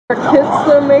Kits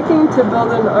they're making to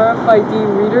build an RFID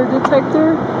reader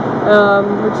detector,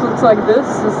 which looks like this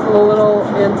the little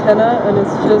antenna, and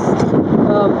it's just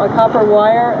a copper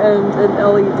wire and an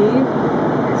LED.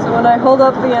 So when I hold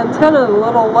up the antenna, the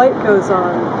little light goes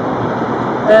on.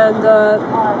 And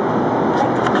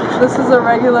this is a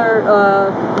regular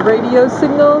radio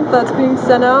signal that's being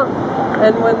sent out,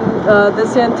 and when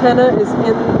this antenna is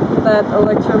in that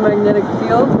electromagnetic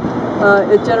field,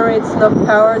 it generates enough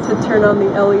power to turn on the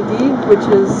LED, which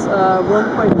is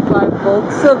 1.5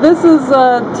 volts. So this is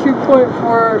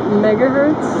 2.4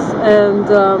 megahertz, and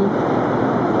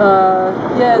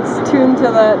yeah, it's tuned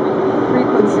to that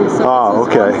frequency. So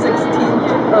this is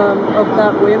 1/16th of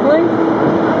that wavelength.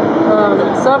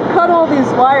 So I've cut all these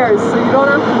wires, so you don't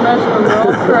have to measure them; they're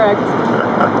all correct.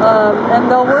 And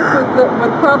they'll work with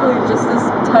probably just this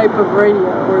type of radio,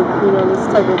 or this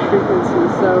type of frequency.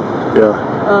 So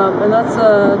and that's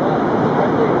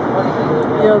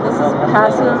this is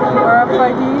passive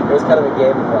RFID. There's kind of a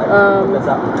game.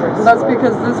 That's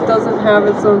because this doesn't have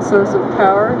its own source of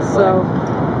power. So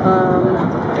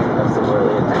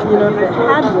if it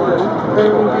had one, then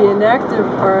it would be an active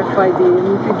RFID, and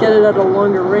you could get it at a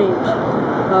longer range.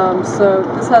 So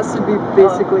this has to be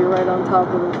basically right on top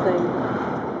of the thing.